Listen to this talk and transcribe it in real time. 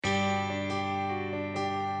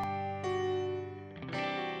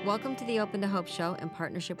Welcome to the Open to Hope Show in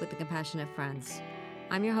partnership with the Compassionate Friends.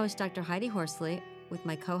 I'm your host, Dr. Heidi Horsley, with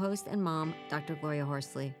my co-host and mom, Dr. Gloria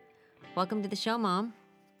Horsley. Welcome to the show, Mom.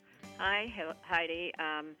 Hi, Heidi.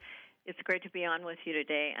 It's great to be on with you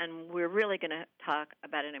today, and we're really going to talk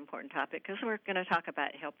about an important topic because we're going to talk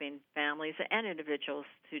about helping families and individuals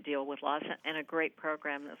to deal with loss and a great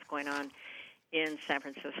program that's going on in San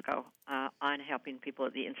Francisco on helping people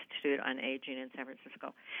at the Institute on Aging in San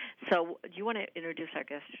Francisco. So do you want to introduce our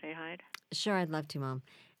guest today, Heidi? Sure, I'd love to, Mom.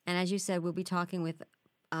 And as you said, we'll be talking with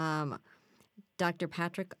Dr.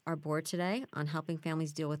 Patrick Arbore today on helping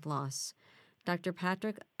families deal with loss. Dr.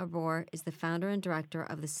 Patrick Arbore is the founder and director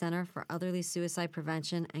of the Center for Elderly Suicide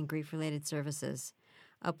Prevention and Grief-Related Services,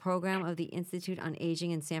 a program of the Institute on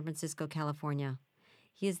Aging in San Francisco, California.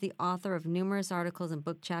 He is the author of numerous articles and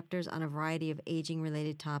book chapters on a variety of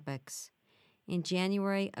aging-related topics. In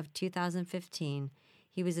January of 2015,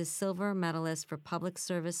 he was a silver medalist for public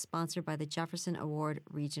service sponsored by the Jefferson Award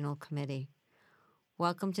Regional Committee.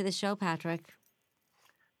 Welcome to the show, Patrick.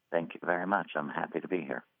 Thank you very much. I'm happy to be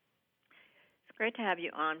here. It's great to have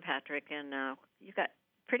you on, Patrick, and you've got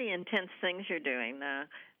pretty intense things you're doing.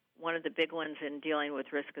 One of the big ones in dealing with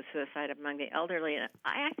risk of suicide among the elderly. And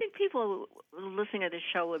I think people listening to this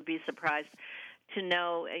show would be surprised to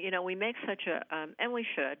know, we make such a, and we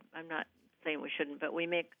should, I'm not saying we shouldn't, but we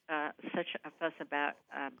make such a fuss about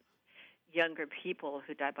younger people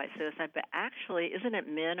who die by suicide. But actually, isn't it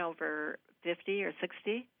men over 50 or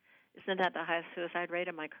 60? Isn't that the highest suicide rate?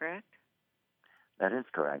 Am I correct? That is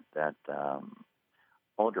correct. That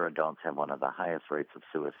older adults have one of the highest rates of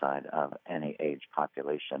suicide of any age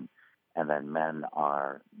population, and then men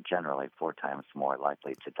are generally 4 times more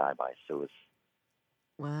likely to die by suicide.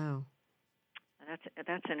 Wow.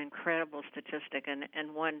 That's an incredible statistic,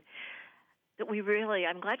 and one that we really,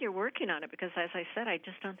 I'm glad you're working on it, because as I said, I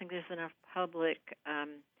just don't think there's enough public,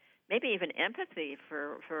 maybe even empathy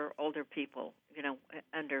for older people,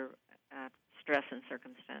 under stress and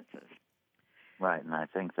circumstances. Right, and I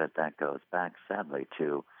think that goes back, sadly,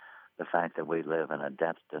 to the fact that we live in a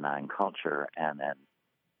death-denying culture and an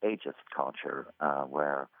ageist culture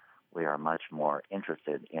where we are much more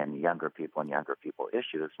interested in younger people and younger people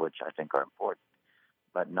issues, which I think are important,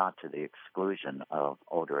 but not to the exclusion of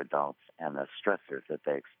older adults and the stressors that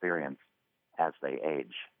they experience as they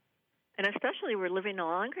age. And especially we're living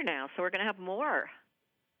longer now, so we're going to have more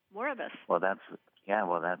of us. Well, that's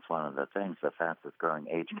one of the things. The fastest growing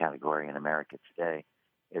age category in America today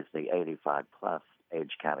is the 85-plus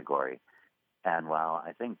age category. And while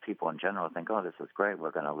I think people in general think, oh, this is great,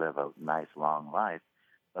 we're going to live a nice, long life,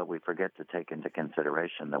 but we forget to take into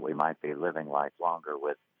consideration that we might be living life longer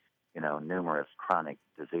with, numerous chronic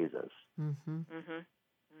diseases. Mm-hmm. Mm-hmm.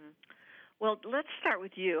 Mm-hmm. Well, let's start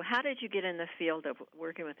with you. How did you get in the field of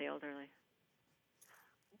working with the elderly?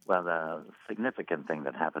 Well, the significant thing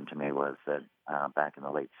that happened to me was that back in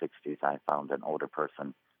the late 60s, I found an older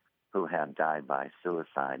person who had died by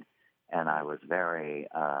suicide. And I was very,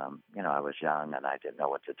 I was young and I didn't know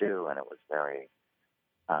what to do, and it was very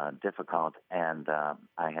difficult. And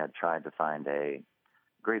I had tried to find a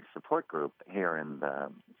grief support group here in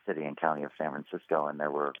the city and county of San Francisco, and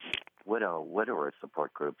there were widower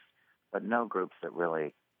support groups, but no groups that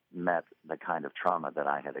really met the kind of trauma that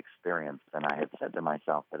I had experienced. And I had said to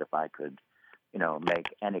myself that if I could, make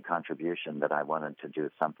any contribution, that I wanted to do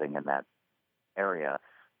something in that area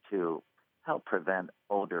to help prevent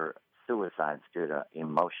older suicides due to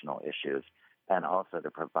emotional issues, and also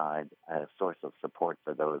to provide a source of support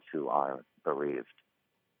for those who are bereaved.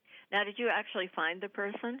 Now, did you actually find the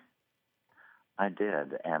person? I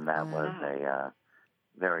did, and that was a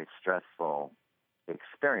very stressful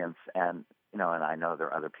experience. And and I know there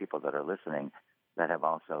are other people that are listening that have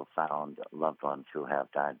also found loved ones who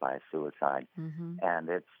have died by suicide. Mm-hmm. And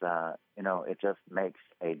it's, it just makes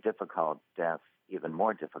a difficult death even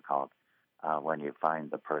more difficult when you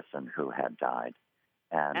find the person who had died.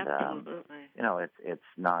 And, absolutely. It's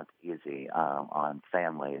not easy on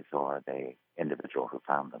families or the individual who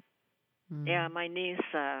found them. Mm-hmm. Yeah, my niece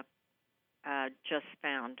just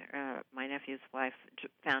found, my nephew's wife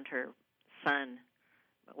found her son,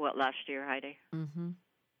 last year, Heidi? Mm-hmm.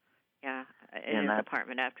 Yeah, in his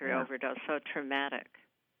apartment after he overdosed. So traumatic.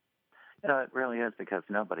 It really is, because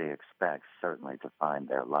nobody expects, certainly, to find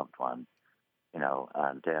their loved one,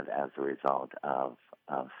 dead as a result of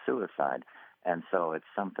suicide. And so it's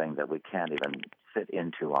something that we can't even fit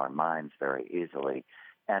into our minds very easily.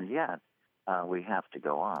 And yet, we have to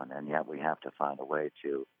go on, and yet we have to find a way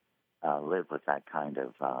to live with that kind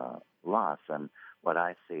of loss. And what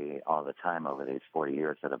I see all the time over these 40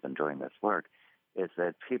 years that I've been doing this work is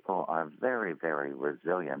that people are very, very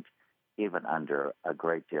resilient even under a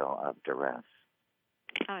great deal of duress.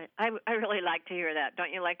 I really like to hear that.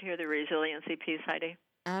 Don't you like to hear the resiliency piece, Heidi?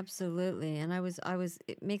 Absolutely. And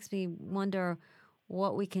it makes me wonder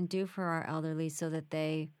what we can do for our elderly so that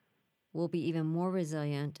they will be even more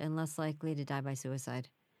resilient and less likely to die by suicide.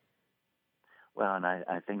 Well, and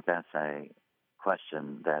I think that's a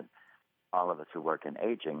question that all of us who work in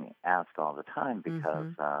aging ask all the time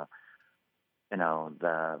because,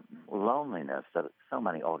 the loneliness that so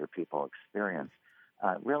many older people experience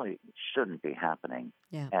really shouldn't be happening.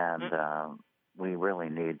 Yeah. And we really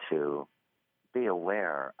need to be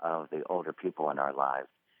aware of the older people in our lives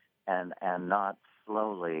and not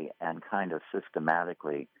slowly and kind of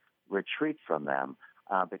systematically retreat from them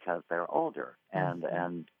because they're older. And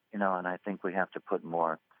I think we have to put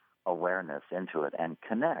more awareness into it and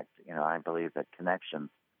connect. I believe that connections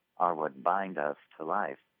are what bind us to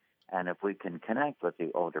life. And if we can connect with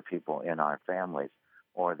the older people in our families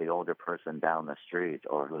or the older person down the street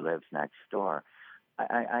or who lives next door,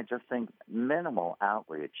 I just think minimal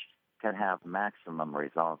outreach can have maximum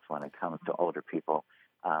results when it comes to older people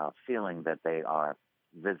feeling that they are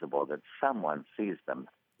visible, that someone sees them.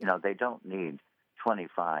 They don't need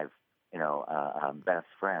 25, best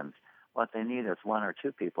friends. What they need is one or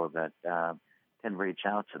two people that can reach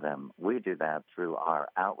out to them. We do that through our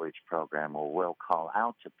outreach program where we'll call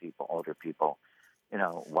out to people, older people,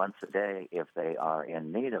 once a day if they are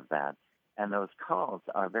in need of that. And those calls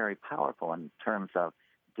are very powerful in terms of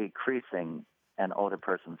decreasing an older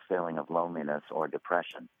person's feeling of loneliness or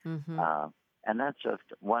depression. And that's just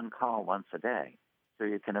one call once a day. So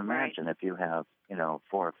you can imagine if you have, 4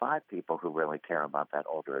 or 5 people who really care about that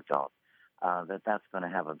older adult, that's going to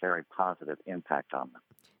have a very positive impact on them.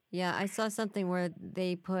 Yeah, I saw something where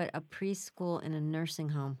they put a preschool in a nursing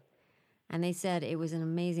home, and they said it was an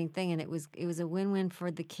amazing thing, and it was a win-win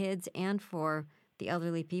for the kids and for the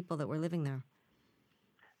elderly people that were living there.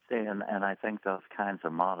 See, and I think those kinds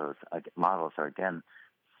of models are, again,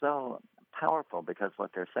 so powerful because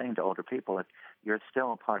what they're saying to older people is you're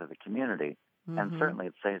still a part of the community. And certainly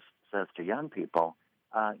it says to young people,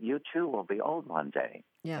 you too will be old one day.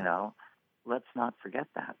 Yeah. Let's not forget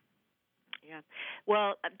that. Yeah.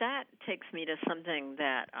 Well, that takes me to something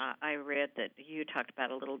that I read that you talked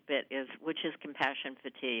about a little bit, which is compassion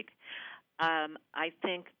fatigue. I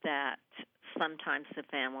think that sometimes the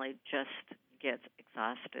family just gets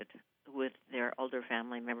exhausted with their older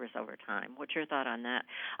family members over time. What's your thought on that?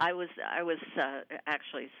 I was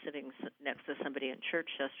actually sitting next to somebody in church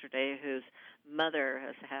yesterday whose mother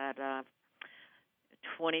has had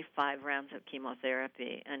 25 rounds of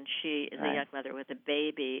chemotherapy, and she is a young mother with a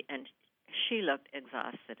baby, and she looked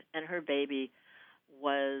exhausted, and her baby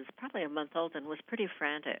was probably a month old and was pretty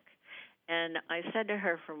frantic. And I said to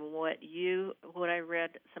her, from what I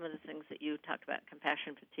read, some of the things that you talked about,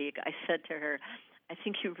 compassion fatigue, I said to her, I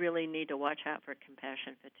think you really need to watch out for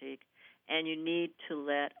compassion fatigue, and you need to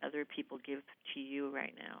let other people give to you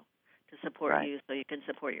right now to support you so you can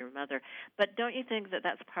support your mother. But don't you think that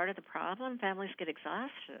that's part of the problem? Families get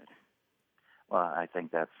exhausted. Well, I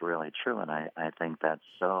think that's really true, and I think that's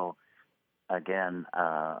so, again,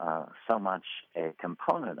 so much a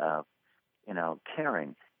component of,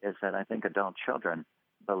 caring is that I think adult children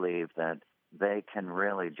believe that they can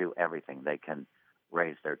really do everything. They can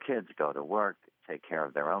raise their kids, go to work, take care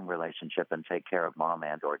of their own relationship, and take care of mom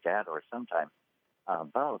and or dad, or sometimes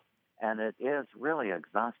both. And it is really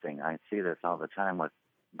exhausting. I see this all the time with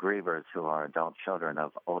grievers who are adult children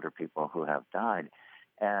of older people who have died.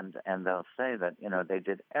 And they'll say that, they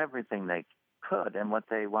did everything they could, and what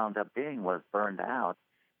they wound up being was burned out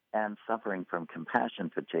and suffering from compassion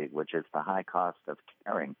fatigue, which is the high cost of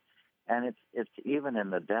caring. And it's even in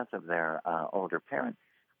the death of their older parent,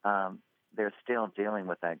 they're still dealing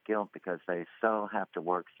with that guilt because they so have to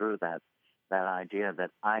work through that idea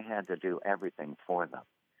that I had to do everything for them.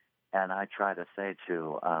 And I try to say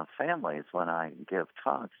to families when I give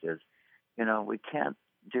talks is, we can't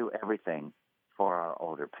do everything for our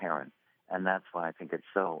older parent. And that's why I think it's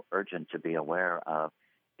so urgent to be aware of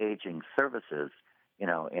aging services,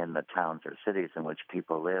 in the towns or cities in which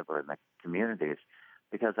people live or in the communities,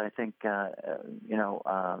 because I think,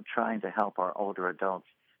 trying to help our older adults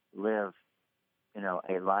live,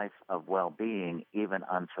 a life of well-being even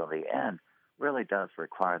until the end really does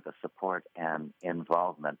require the support and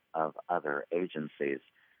involvement of other agencies,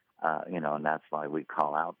 and that's why we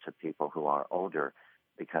call out to people who are older,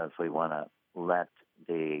 because we want to let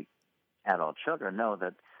the adult children know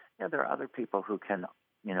that there are other people who can,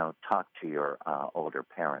 talk to your older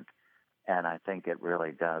parent. And I think it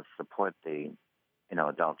really does support the,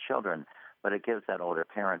 adult children, but it gives that older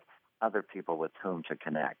parent other people with whom to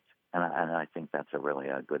connect. I think that's really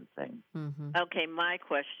a good thing. Mm-hmm. Okay, my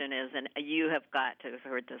question is, and you have got to have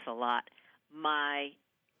heard this a lot. My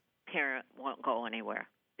parent won't go anywhere.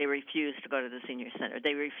 They refuse to go to the senior center.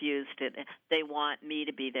 They refuse to. They want me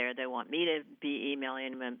to be there. They want me to be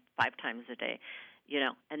emailing them 5 times a day,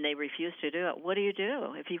 and they refuse to do it. What do you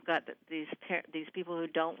do if you've got these people who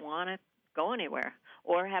don't want to go anywhere,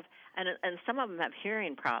 or have and some of them have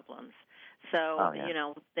hearing problems? So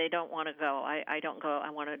they don't want to go. I don't go.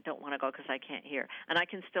 Don't want to go because I can't hear, and I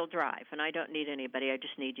can still drive, and I don't need anybody. I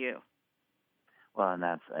just need you. Well,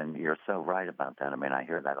 and you're so right about that. I mean, I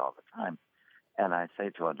hear that all the time, and I say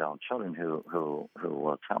to adult children who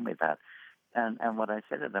will tell me that, and what I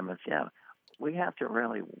say to them is, we have to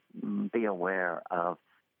really be aware of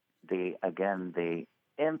the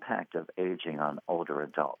impact of aging on older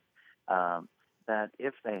adults. That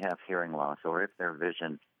if they have hearing loss or if their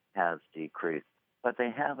vision has decreased, but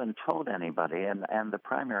they haven't told anybody. And the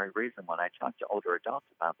primary reason when I talk to older adults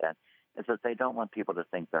about that is that they don't want people to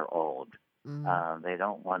think they're old. They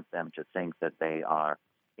don't want them to think that they are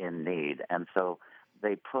in need. And so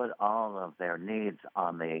they put all of their needs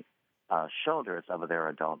on the shoulders of their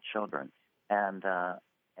adult children. And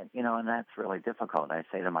that's really difficult. I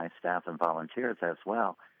say to my staff and volunteers as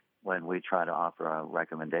well, when we try to offer a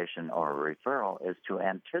recommendation or a referral, is to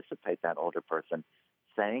anticipate that older person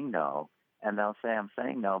saying no, and they'll say, I'm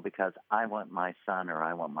saying no because I want my son or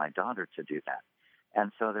I want my daughter to do that.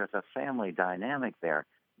 And so there's a family dynamic there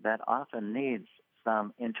that often needs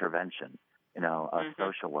some intervention, a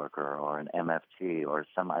social worker or an MFT or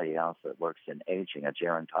somebody else that works in aging, a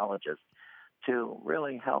gerontologist, to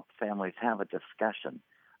really help families have a discussion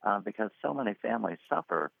because so many families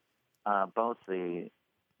suffer, both the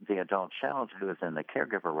adult child who is in the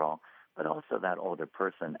caregiver role, but also that older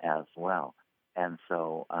person as well. And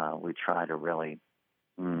so we try to really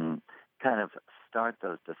kind of start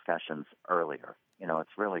those discussions earlier.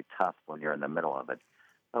 It's really tough when you're in the middle of it.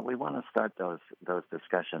 But we want to start those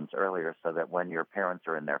discussions earlier so that when your parents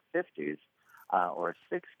are in their 50s or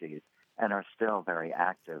 60s and are still very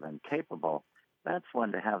active and capable, that's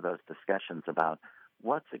when to have those discussions about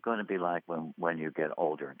what's it going to be like when you get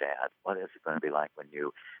older, Dad? What is it going to be like when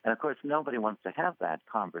you... And, of course, nobody wants to have that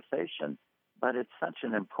conversation, but it's such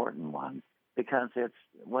an important one because it's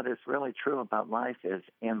what is really true about life is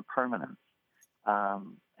impermanence.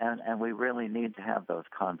 And we really need to have those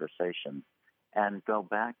conversations and go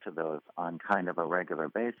back to those on kind of a regular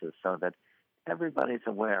basis so that everybody's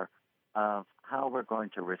aware of how we're going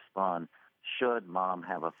to respond should mom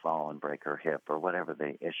have a fall and break her hip or whatever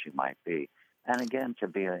the issue might be. And again, to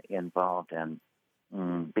be involved and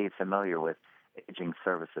be familiar with aging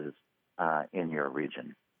services in your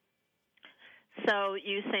region. So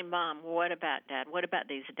you say, Mom, what about Dad? What about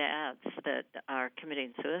these dads that are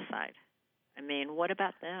committing suicide? I mean, what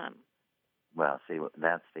about them? Well, see,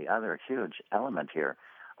 that's the other huge element here,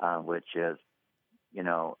 which is,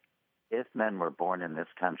 if men were born in this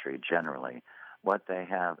country generally, what they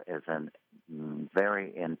have is a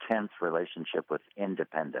very intense relationship with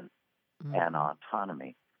independence and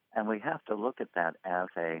autonomy. And we have to look at that as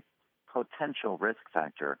a potential risk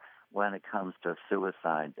factor when it comes to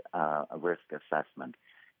suicide risk assessment,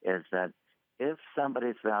 is that if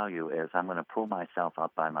somebody's value is, I'm going to pull myself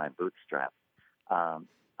up by my bootstraps,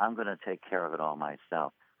 I'm going to take care of it all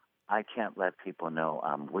myself, I can't let people know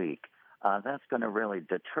I'm weak, that's going to really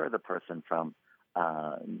deter the person from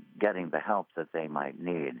getting the help that they might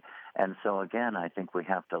need. And so, again, I think we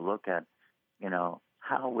have to look at,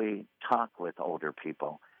 how we talk with older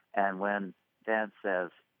people. And when Dad says,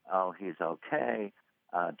 oh, he's okay,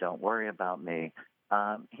 don't worry about me,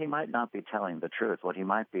 he might not be telling the truth. What he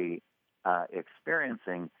might be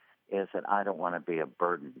experiencing is that I don't want to be a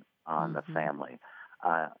burden on the family.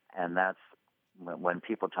 And that's when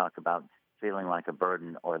people talk about feeling like a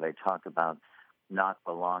burden or they talk about not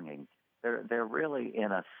belonging, they're really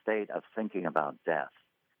in a state of thinking about death.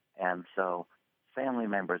 And so family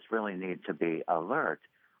members really need to be alert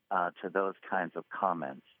to those kinds of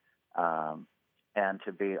comments and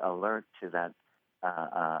to be alert to that,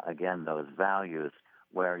 again, those values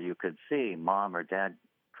where you could see Mom or Dad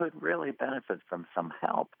could really benefit from some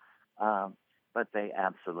help, but they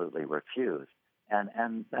absolutely refuse.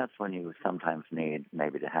 And that's when you sometimes need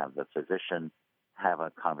maybe to have the physician have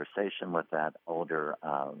a conversation with that older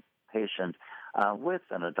patient with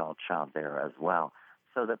an adult child there as well,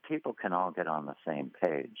 so that people can all get on the same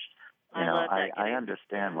page. I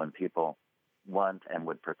understand when people want and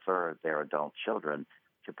would prefer their adult children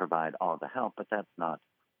to provide all the help, but that's not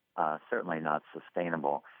certainly not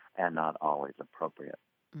sustainable and not always appropriate.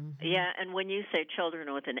 Mm-hmm. Yeah, and when you say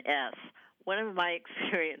children with an S, one of my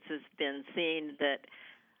experiences has been seeing that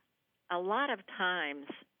a lot of times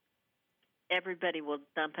everybody will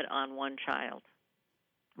dump it on one child.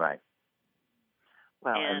 Right.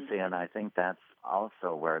 Well, and I think that's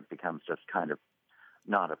also where it becomes just kind of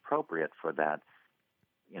not appropriate for that,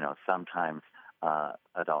 sometimes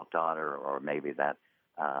adult daughter or maybe that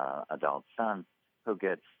adult son who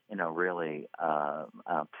gets, really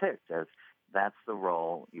picked as that's the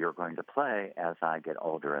role you're going to play as I get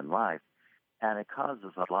older in life. And it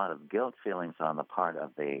causes a lot of guilt feelings on the part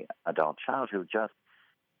of the adult child who just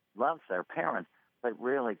loves their parent but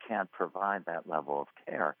really can't provide that level of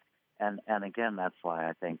care. And again, that's why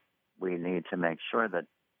I think we need to make sure that,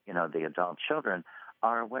 the adult children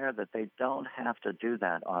are aware that they don't have to do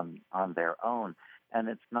that on their own. And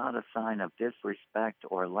it's not a sign of disrespect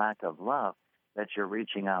or lack of love that you're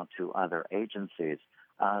reaching out to other agencies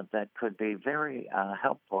that could be very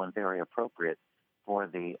helpful and very appropriate for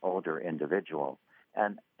the older individual.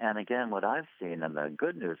 And again, what I've seen, and the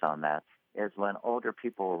good news on that, is when older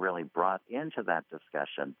people are really brought into that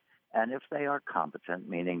discussion, and if they are competent,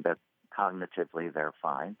 meaning that cognitively they're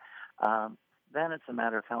fine, then it's a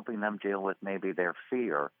matter of helping them deal with maybe their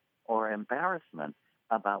fear or embarrassment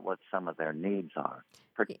about what some of their needs are,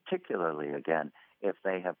 particularly, again, if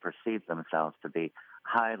they have perceived themselves to be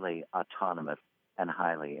highly autonomous and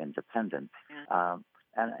highly independent. Yeah.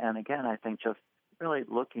 And again, I think just really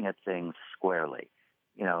looking at things squarely.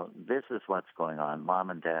 This is what's going on. Mom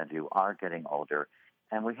and Dad, you are getting older,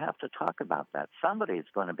 and we have to talk about that. Somebody's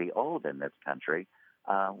going to be old in this country.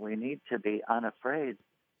 We need to be unafraid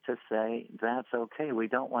to say that's okay. We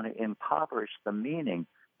don't want to impoverish the meaning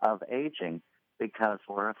of aging because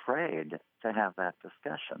we're afraid to have that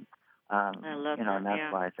discussion. I love that. And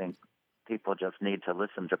that's why I think people just need to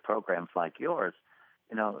listen to programs like yours,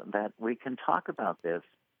 that we can talk about this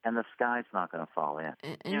and the sky's not going to fall in.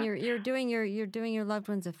 And you're doing your loved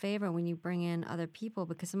ones a favor when you bring in other people,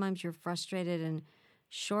 because sometimes you're frustrated and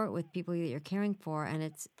short with people that you're caring for, and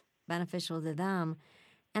it's beneficial to them.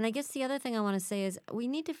 And I guess the other thing I want to say is we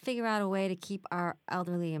need to figure out a way to keep our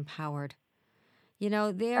elderly empowered.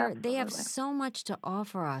 They have so much to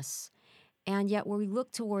offer us, and yet we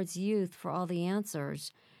look towards youth for all the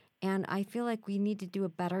answers. And I feel like we need to do a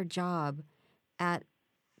better job at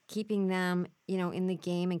keeping them, in the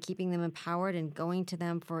game and keeping them empowered and going to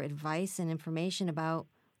them for advice and information about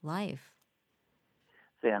life.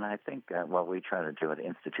 See, and I think what we try to do at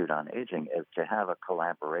Institute on Aging is to have a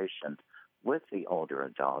collaboration with the older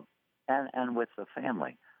adult and with the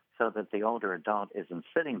family, so that the older adult isn't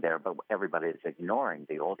sitting there, but everybody is ignoring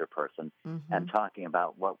the older person and talking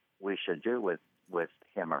about what we should do with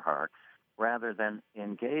him or her, rather than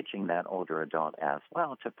engaging that older adult as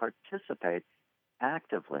well to participate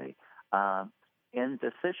actively in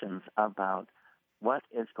decisions about what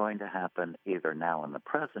is going to happen either now in the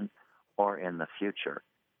present or in the future.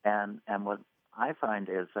 And what I find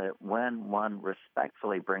is that when one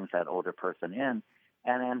respectfully brings that older person in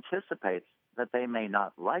and anticipates that they may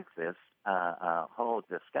not like this whole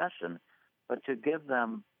discussion, but to give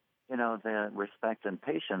them, the respect and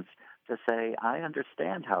patience to say, I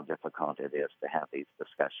understand how difficult it is to have these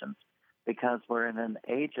discussions because we're in an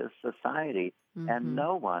ageist society and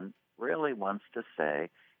no one really wants to say,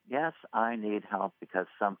 yes, I need help because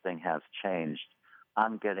something has changed.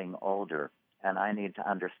 I'm getting older. And I need to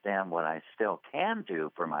understand what I still can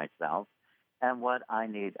do for myself and what I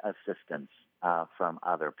need assistance from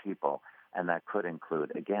other people. And that could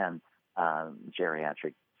include, again,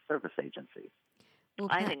 geriatric service agencies. Well,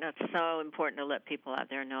 I think that's so important to let people out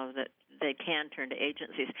there know that they can turn to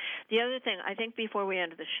agencies. The other thing, I think before we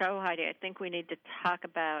end the show, Heidi, I think we need to talk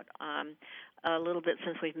about a little bit,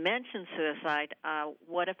 since we've mentioned suicide,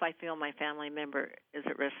 what if I feel my family member is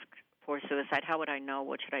at risk for suicide? How would I know?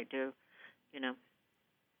 What should I do?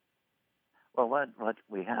 Well, what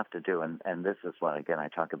we have to do, and this is what, again, I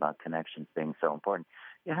talk about connections being so important,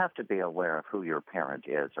 you have to be aware of who your parent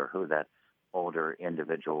is or who that older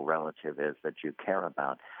individual relative is that you care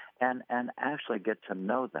about, and actually get to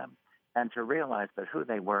know them and to realize that who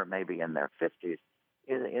they were maybe in their 50s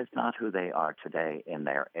is not who they are today in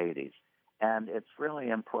their 80s. And it's really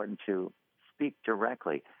important to speak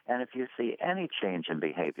directly. And if you see any change in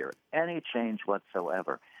behavior, any change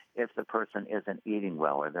whatsoever, if the person isn't eating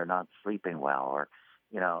well or they're not sleeping well or,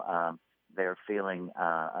 they're feeling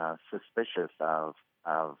suspicious of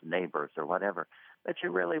neighbors or whatever, that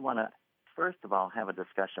you really want to, first of all, have a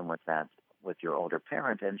discussion with your older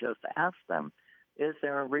parent and just ask them, is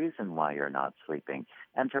there a reason why you're not sleeping?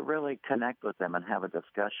 And to really connect with them and have a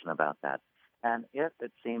discussion about that. And if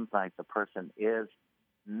it seems like the person is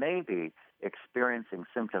maybe experiencing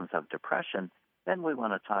symptoms of depression, then we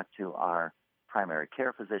want to talk to our primary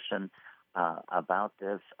care physician about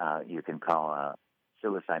this, you can call a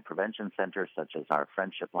suicide prevention center, such as our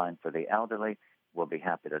Friendship Line for the Elderly. We'll be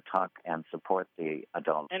happy to talk and support the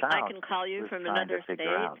adult and child. I can call you from another state.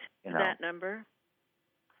 Is that number?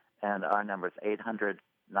 And our number is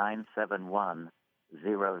 800-971-0016.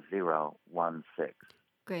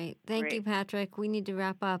 Great. Thank you, Patrick. We need to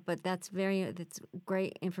wrap up, but that's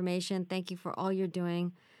great information. Thank you for all you're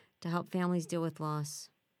doing to help families deal with loss.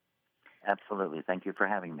 Absolutely. Thank you for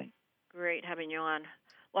having me. Great having you on.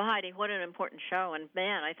 Well, Heidi, what an important show. And,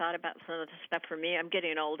 man, I thought about some of the stuff for me. I'm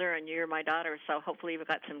getting older, and you're my daughter, so hopefully you've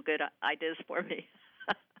got some good ideas for me.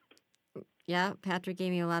 Yeah, Patrick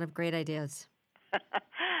gave me a lot of great ideas.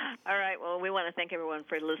 All right. Well, we want to thank everyone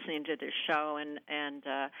for listening to this show, and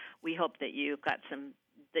we hope that you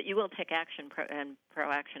will take action and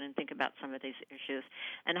proaction and think about some of these issues.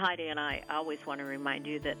 And Heidi and I always want to remind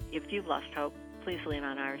you that if you've lost hope, please lean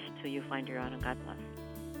on ours until you find your own, and God bless.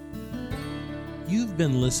 You've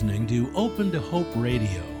been listening to Open to Hope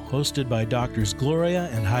Radio, hosted by Drs. Gloria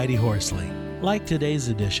and Heidi Horsley. Like today's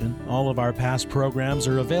edition, all of our past programs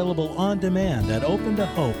are available on demand at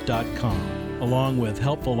opentohope.com, along with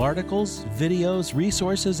helpful articles, videos,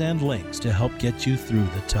 resources, and links to help get you through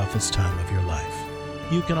the toughest time of your life.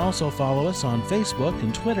 You can also follow us on Facebook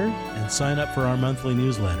and Twitter and sign up for our monthly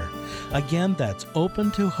newsletter. Again, that's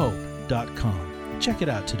opentohope.com. Check it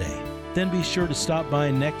out today. Then be sure to stop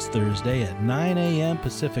by next Thursday at 9 a.m.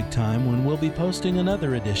 Pacific Time when we'll be posting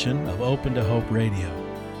another edition of Open to Hope Radio.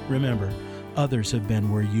 Remember, others have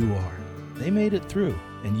been where you are. They made it through,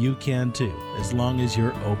 and you can too, as long as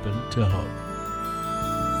you're open to hope.